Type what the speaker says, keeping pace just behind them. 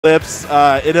Lips.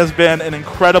 It has been an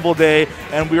incredible day,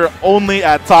 and we are only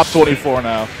at top 24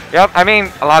 now. Yep, I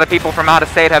mean, a lot of people from out of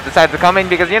state have decided to come in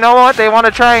because you know what? They want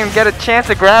to try and get a chance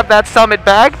to grab that summit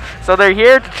bag. So they're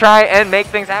here to try and make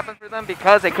things happen for them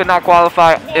because they could not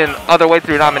qualify in other ways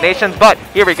through nominations. But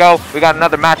here we go. We got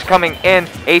another match coming in,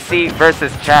 AC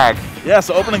versus Chag. Yeah,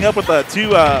 so opening up with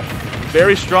two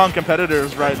very strong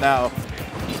competitors right now.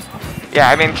 Yeah,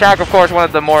 I mean, Chag, of course, one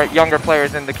of the more younger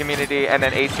players in the community, and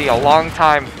then AC, a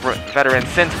long-time veteran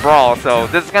since Brawl. So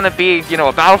this is going to be, you know,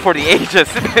 a battle for the ages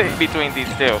between these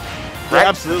two. Right? Yeah,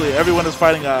 absolutely. Everyone is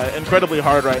fighting incredibly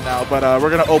hard right now, but we're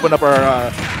going to open up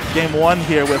our game one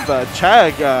here with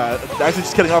Chag actually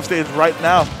just getting off stage right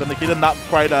now. But Nikita not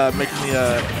quite making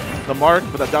the mark,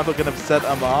 but that down tilt going to set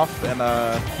him off, and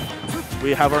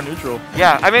we have our neutral.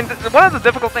 Yeah, I mean, one of the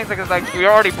difficult things is like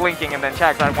we're already blinking and then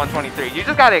Chag's at 123. You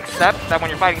just gotta accept that when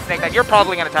you're fighting Snake that you're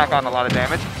probably gonna tack on a lot of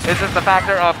damage. It's just the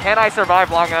factor of can I survive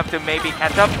long enough to maybe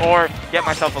catch up or get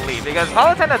myself a lead? Because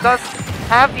Palutena does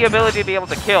have the ability to be able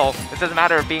to kill. It's just a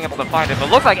matter of being able to find it. But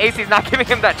it looks like AC's not giving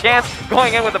him that chance,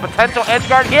 going in with a potential edge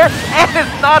guard here, and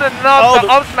it's not enough. The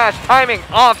up smash timing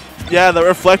off. Yeah, the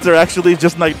reflector actually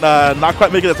just like not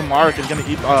quite making it to mark and gonna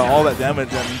eat all that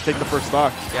damage and take the first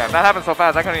stock. Yeah, that happened so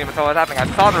fast I couldn't even tell what was happening.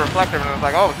 I saw the reflector and I was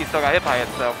like, oh, he still got hit by it.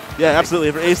 So yeah,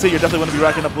 absolutely. For AC, you're definitely going to be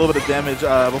racking up a little bit of damage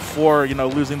before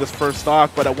losing this first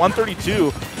stock. But at 132,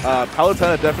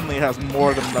 Palutena definitely has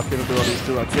more than enough capabilities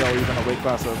to kill even a weight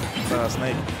class of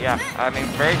Snake. Yeah, I mean,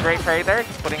 very great parry there.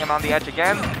 Just putting him on the edge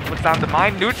again. Puts down the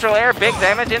mine, neutral air, big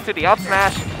damage into the up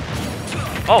smash.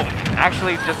 Oh,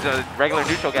 actually just a regular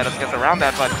neutral gets around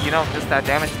that, but just that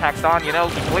damage taxed on,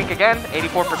 blink again,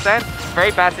 84%.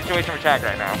 Very bad situation for Chag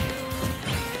right now.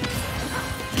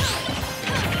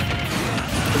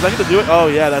 Is that going to do it? Oh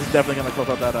yeah, that's definitely going to close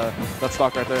out that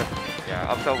stock right there. Yeah,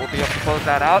 up tilt will be able to close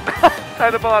that out.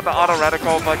 Trying to pull out the auto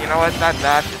reticle, but you know what, that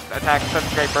dash attack is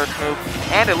such a great burst move,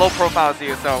 and it low profiles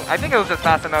you, so I think it was just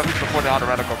fast enough before the auto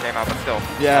reticle came out, but still.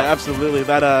 Yeah, absolutely.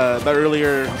 That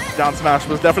earlier down smash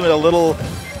was definitely a little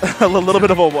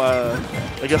bit of a,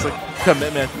 I guess, a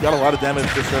commitment. Got a lot of damage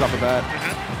just right off the bat.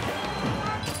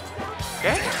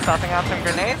 Okay, tossing out some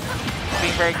grenades.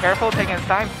 Being very careful, taking his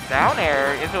time. Down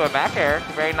air into a back air.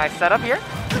 Very nice setup here.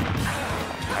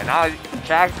 Right now,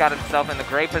 Chag's got himself in a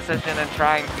great position and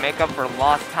trying to make up for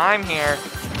lost time here.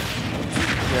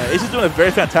 Yeah, Ace is doing a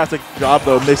very fantastic job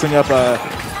though, mixing up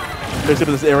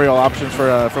this aerial options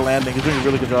for landing. He's doing a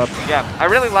really good job. Yeah, I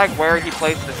really like where he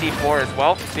placed the C4 as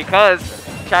well, because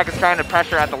Chag is trying to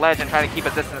pressure at the ledge and trying to keep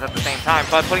a distance at the same time,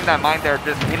 but putting that mine there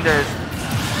just hinders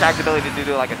Chag's ability to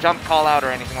do like a jump call out or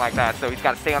anything like that, so he's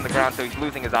got to stay on the ground, so he's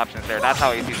losing his options there. That's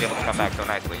how AC's able to come back so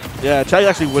nicely. Yeah, Chag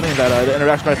actually winning that the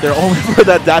interaction right there, only for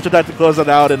that dash attack to close it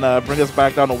out and bring us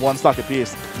back down to one stock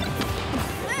apiece.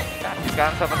 Yeah, he's got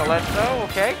himself on the ledge though,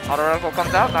 okay. Auto reticle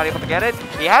comes out, not able to get it.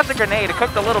 He has the grenade, it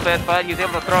cooked a little bit, but he's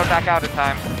able to throw it back out in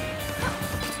time.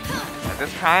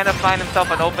 Just trying to find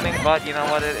himself an opening, but you know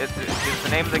what, it's the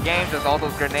name of the game, just all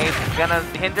those grenades. It's gonna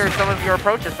hinder some of your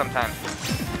approaches sometimes.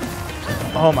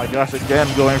 Oh my gosh, again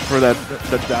going for that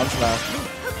down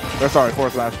smash. Or sorry,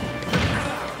 forward smash.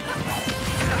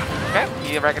 Okay,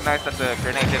 he recognized that the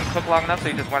grenade didn't cook long enough, so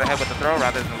he just went ahead with the throw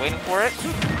rather than waiting for it.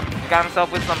 He got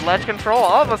himself with some ledge control.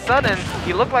 All of a sudden,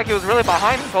 he looked like he was really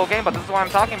behind this whole game, but this is what I'm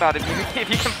talking about. If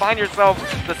you can find yourself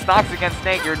the stocks against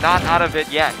Snake, you're not out of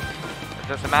it yet. It's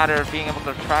just a matter of being able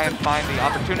to try and find the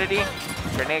opportunity.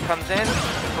 Grenade comes in,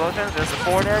 explosions, there's the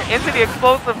forwarder, into the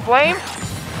explosive flame.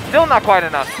 Still not quite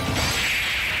enough.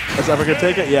 Is Ever going to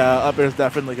take it? Yeah, up air is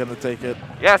definitely going to take it.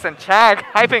 Yes, and Chag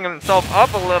hyping himself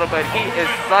up a little bit. He is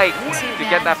psyched to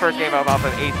get that first game off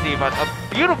of AC, but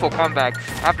a beautiful comeback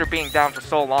after being down for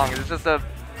so long. It's just a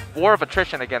war of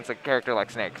attrition against a character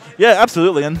like Snake. Yeah,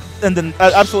 absolutely, and then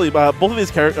absolutely, both of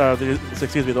these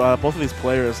both of these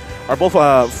players are both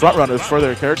front runners for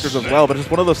their characters as well. But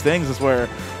it's one of those things is where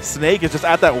Snake is just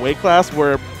at that weight class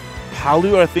where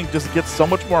Palu, I think, just gets so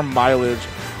much more mileage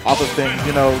off of things,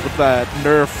 with that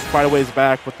nerf quite a ways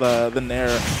back with the Nair.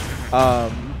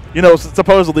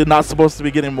 Supposedly not supposed to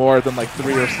be getting more than like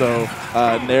 3 or so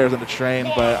Nairs in the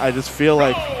train, but I just feel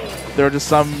like there are just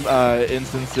some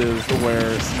instances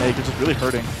where Snake is just really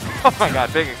hurting. Oh my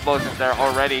god, big explosions there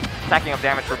already, stacking up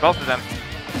damage for both of them.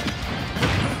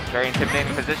 Very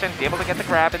intimidating position, be able to get the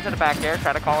grab into the back air,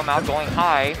 try to call him out going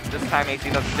high. This time AC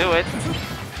doesn't do it.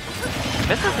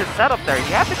 Misses his setup there,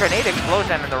 he has the grenade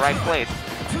explosion in the right place.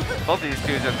 Both of these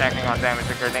two just acting on damage,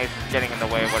 the grenades is getting in the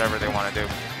way of whatever they want to do.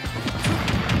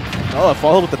 Oh, I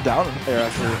followed with the down air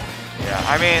actually. Yeah,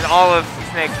 I mean, all of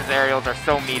Snake's aerials are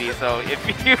so meaty, so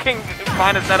if you can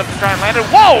find a setup to try and land it.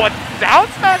 Whoa, a down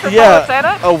smash from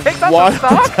Palutena? Takes out some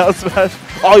stock? Down smash.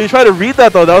 Oh, you tried to read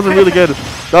that, though. That was a really good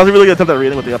attempt at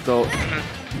reading with the up tilt.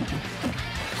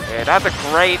 Yeah, that's a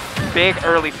great, big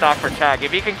early stock for Chag.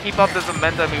 If he can keep up this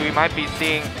momentum, we might be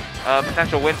seeing a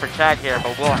potential win for Chag here,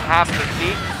 but we'll have to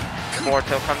see. Forward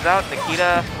tilt comes out.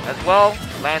 Nikita as well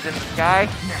lands in the sky.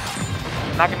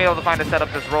 Not going to be able to find a setup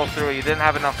just roll through. He didn't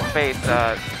have enough space,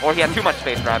 or he had too much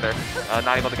space, rather.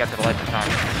 Not able to get to the ledge in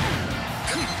time.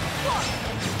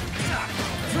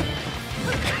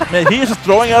 Man, he is just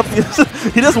throwing up.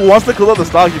 He just wants to close out the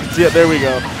stock. You can see it. There we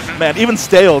go. Man, even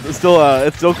staled, it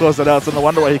still closed it out. So no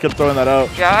wonder why he kept throwing that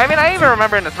out. Yeah, I mean, I even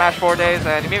remember in the Smash 4 days,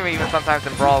 and maybe even sometimes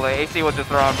in Brawl, AC would just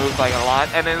throw out moves like a lot,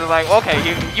 and then it's like, okay,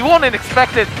 you wouldn't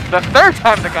expect it the third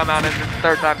time to come out, and the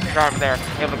third time to charm there,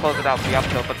 able to close it out with the up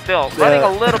tilt, but still running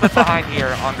a little bit behind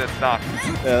here on this stock.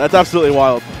 Yeah, that's absolutely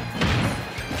wild.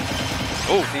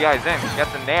 Oh, DI's in,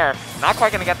 gets in there. Not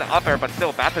quite going to get the up air, but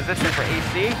still bad position for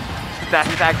AC. Dash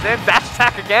attacks in, dash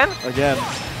attack again. Again.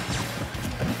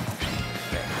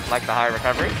 Like the high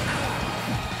recovery.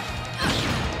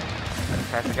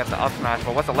 Tries to get the up smash,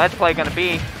 but what's the ledge play going to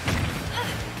be?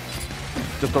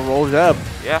 Just a roll jab.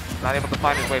 Yeah, not able to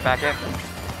find his way back in.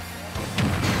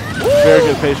 Very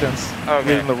good patience. Okay.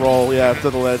 Leading the roll, yeah, to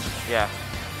the ledge. Yeah.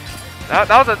 That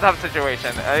was a tough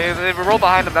situation. If you roll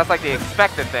behind him, that's like the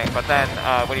expected thing, but then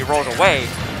when he rolls away,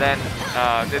 then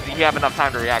you have enough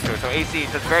time to react to it. So AC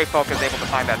just very focused, able to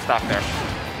find that stock there.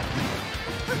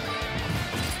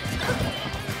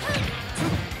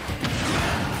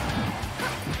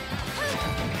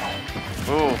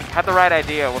 Ooh, had the right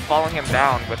idea. Was following him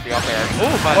down with the up air.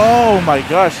 Ooh, but oh my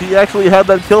gosh, he actually had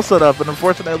that kill set up, and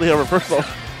unfortunately a reversal.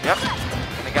 Yep.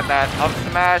 Gonna get that up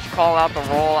smash, call out the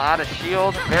roll out of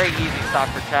shield. Very easy stock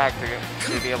for Chag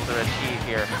to be able to achieve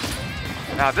here.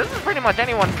 Now, this is pretty much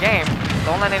anyone's game.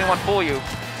 Don't let anyone fool you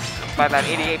by that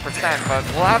 88%, but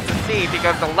we'll have to see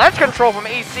because the ledge control from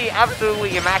AC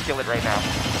absolutely immaculate right now.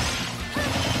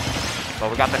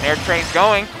 But we got the Nair trains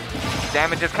going.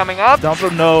 Damage is coming up. Down throw,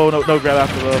 no grab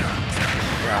after though.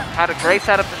 Yeah, had a great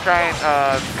setup to try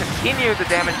and continue the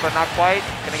damage, but not quite.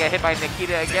 Gonna get hit by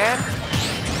Nikita again.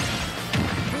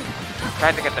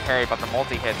 Tried to get the parry, but the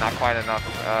multi-hit not quite enough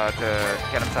to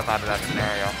get himself out of that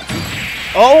scenario.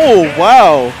 Oh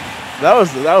wow,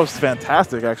 that was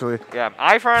fantastic actually. Yeah,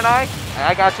 eye for an eye.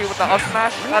 I got you with the up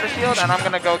smash out of shield, and I'm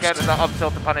gonna go get the up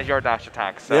tilt to punish your dash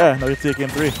attack. So. Yeah, no, you see it game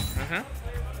 3.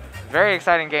 Very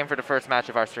exciting game for the first match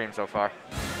of our stream so far.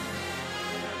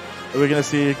 Are we gonna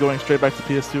see it going straight back to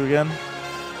PS2 again?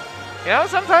 You know,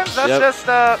 sometimes that's just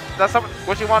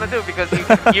what you want to do because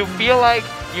you feel like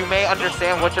you may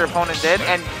understand what your opponent did,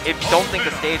 and if you don't think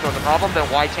the stage was a problem, then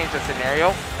why change the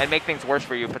scenario and make things worse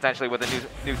for you potentially with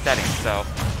a new setting? So.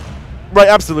 Right,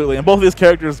 absolutely, and both of these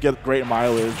characters get great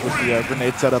mileage with the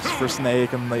grenade setups for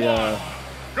Snake and the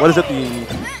what is it,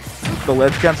 the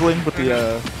ledge canceling with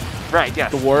the right,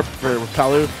 yes, the warp for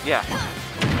Palu. Yeah.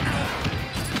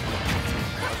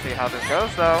 Let's see how this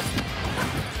goes though.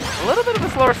 A little bit of a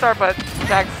slower start, but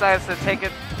Chag decides to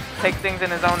take things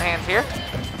in his own hands here.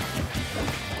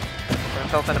 Put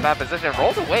himself in a bad position.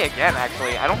 Rolls away again,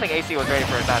 actually. I don't think AC was ready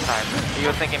for it that time. He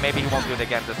was thinking maybe he won't do it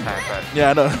again this time, but... Yeah,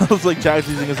 I know. It was like Chag's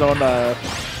using his own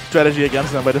strategy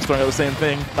against him by just throwing out the same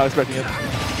thing, not expecting it.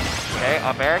 Okay,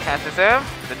 up air, catches him.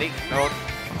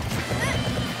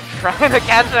 Trying to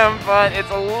catch him, but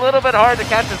it's a little bit hard to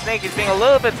catch the Snake. He's being a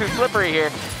little bit too slippery here.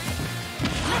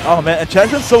 Oh man, and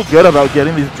Chag's been so good about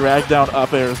getting these drag down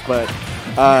up airs, but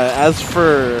as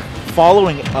for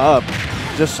following up,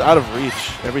 just out of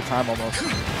reach every time almost.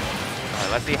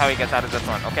 Alright, let's see how he gets out of this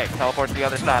one. Okay, teleport to the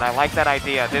other side. I like that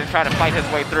idea. Didn't try to fight his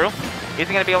way through. Is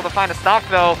he going to be able to find a stock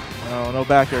though? No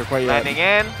back air quite yet. Landing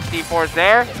in, C4's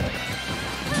there.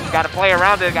 Got to play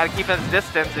around it, got to keep his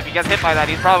distance. If he gets hit by that,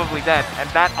 he's probably dead. And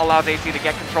that allows AC to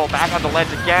get control back on the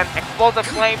ledge again. Explosive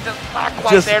flame, just not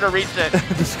quite there to reach it.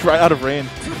 Just right out of range.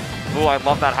 Ooh, I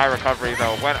love that high recovery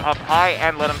though. Went up high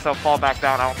and let himself fall back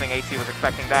down. I don't think AC was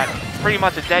expecting that. Pretty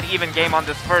much a dead even game on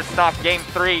this first stop, game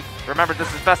 3. Remember,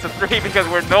 this is best of 3 because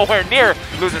we're nowhere near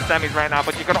losing semis right now,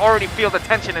 but you can already feel the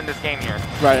tension in this game here.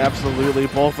 Right, absolutely.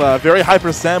 Both very high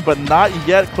percent, but not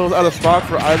yet close out of stock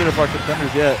for either of our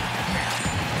contenders yet.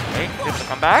 Okay, gets the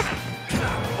comeback.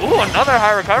 Ooh, another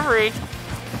high recovery.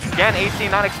 Again, AC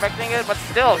not expecting it, but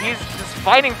still, he's just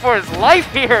fighting for his life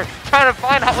here, trying to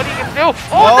find out what he can do.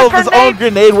 Oh, his own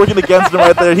grenade working against him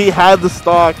right there. He had the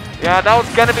stock. Yeah, that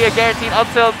was going to be a guaranteed up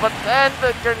tilt, but then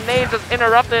the grenade just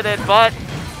interrupted it, but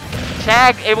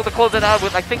Chag able to close it out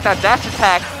with, I think, that dash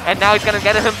attack, and now he's going to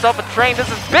get himself a train. This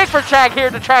is big for Chag here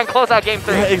to try and close out game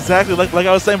 3. Yeah, exactly. Like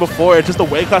I was saying before, it's just the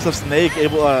weight class of Snake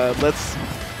able lets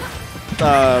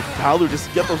Palu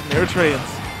just get those nair trains.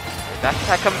 Dash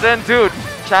attack comes in, dude.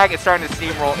 Chag is starting to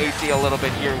steamroll AC a little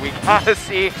bit here. We gotta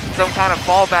see some kind of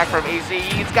fallback from AC.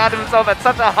 He's got himself at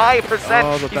such a high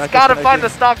percent. He's gotta find the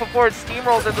stock before it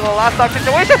steamrolls into the last stock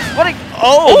situation. What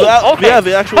a okay. Yeah,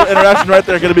 the actual interaction right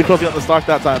there gonna be closing out the stock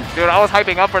that time. Dude, I was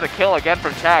hyping up for the kill again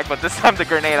from Chag, but this time the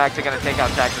grenade actually gonna take out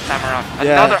Chag this time around.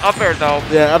 Another up air though.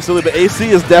 Yeah, absolutely. But AC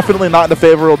is definitely not in a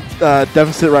favorable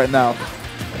deficit right now.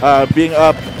 Being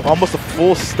up almost a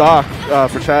full stock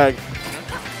for Chag.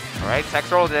 Alright,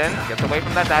 Sex rolls in, gets away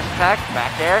from that dash attack,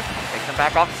 back air, takes him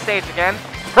back off the stage again,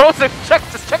 throws a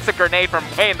checks a grenade from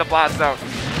way in the blast zone.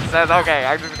 Says, okay,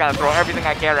 I just gotta throw everything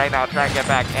I can right now to try and get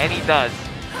back, and he does.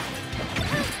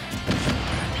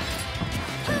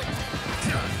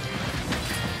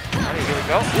 Alright, here we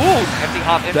go. Ooh, empty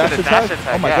hop into the dash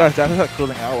attack. Oh my gosh, dash attack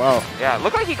cooling out, wow. Yeah,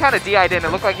 looked like he kind of DI'd in.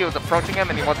 It looked like he was approaching him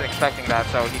and he wasn't expecting that,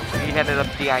 so he ended up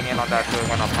DI'ing in on that, so it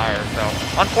went up higher.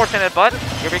 So, unfortunate, but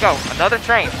here we go. Another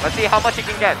train. Let's see how much he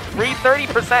can get.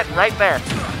 330% right there.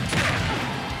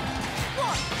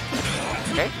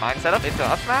 Okay, mind setup into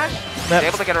up smash. He's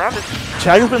able to get around it.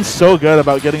 Chag has been so good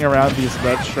about getting around these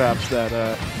ledge traps that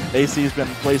AC's been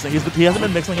placing. He hasn't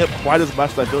been mixing it quite as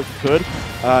much as I feel like he could.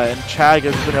 And Chag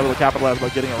has been able to capitalize by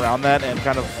getting around that and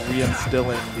kind of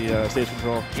reinstilling the stage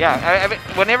control. Yeah, I mean,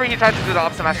 whenever he tried to do the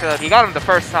up smash setup, he got him the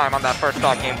first time on that first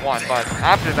stock game 1. But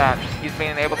after that, he's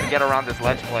been able to get around this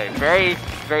ledge play. Very,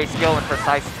 very skilled and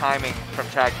precise timing from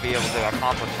Chag to be able to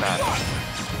accomplish that.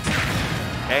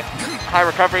 Okay, high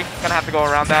recovery, gonna have to go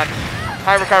around that.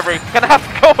 High recovery, gonna have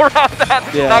to go around that.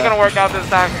 Yeah. Not gonna work out this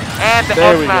time. And the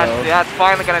up smash, that's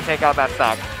finally gonna take out that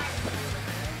stock.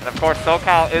 And of course,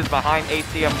 SoCal is behind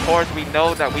AC. Of course, we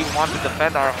know that we want to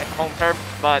defend our home turf,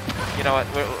 but you know what?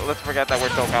 Let's forget that we're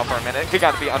SoCal for a minute. We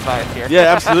got to be unbiased here.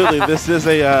 Yeah, absolutely. This is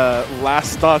a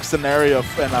last stock scenario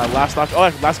and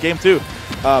last game too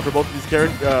for both of these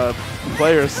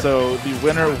players. So the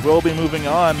winner will be moving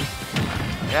on.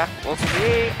 Yeah, we'll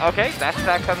see. Okay, dash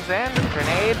attack comes in,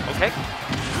 grenade. Okay,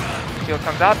 shield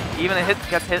comes out. Even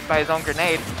gets hit by his own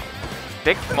grenade.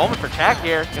 Big moment for Chag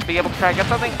here to be able to try and get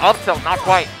something. Up tilt, not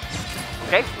quite.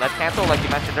 Okay, let's cancel like you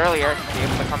mentioned earlier. Be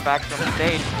able to come back from the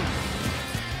stage.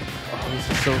 Oh, this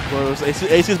is so close.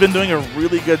 AC's been doing a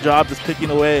really good job just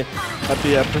picking away at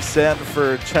the percent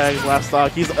for Chag's last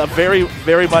stock. He's a very,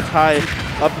 very much high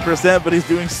up the percent, but he's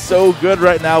doing so good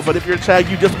right now. But if you're Chag,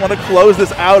 you just want to close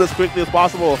this out as quickly as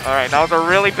possible. All right, that was a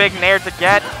really big nair to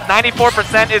get.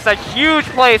 94% is a huge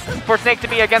place for Snake to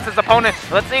be against his opponent.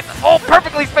 Let's see. Oh,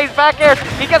 perfectly spaced back air.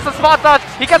 He gets the spot dodge.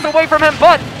 He gets away from him,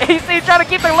 but AC's trying to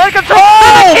keep the leg control.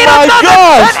 Oh my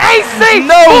gosh! And AC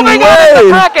moving out in the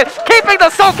bracket, keeping the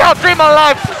SoCal dream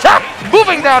alive. Chag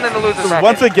moving down in the loser's bracket.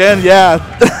 Once again, yeah.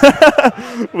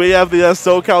 We have the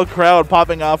SoCal crowd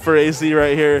popping off for AC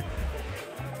right here.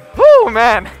 Whew,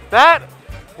 man, that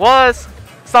was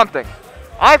something.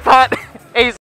 I thought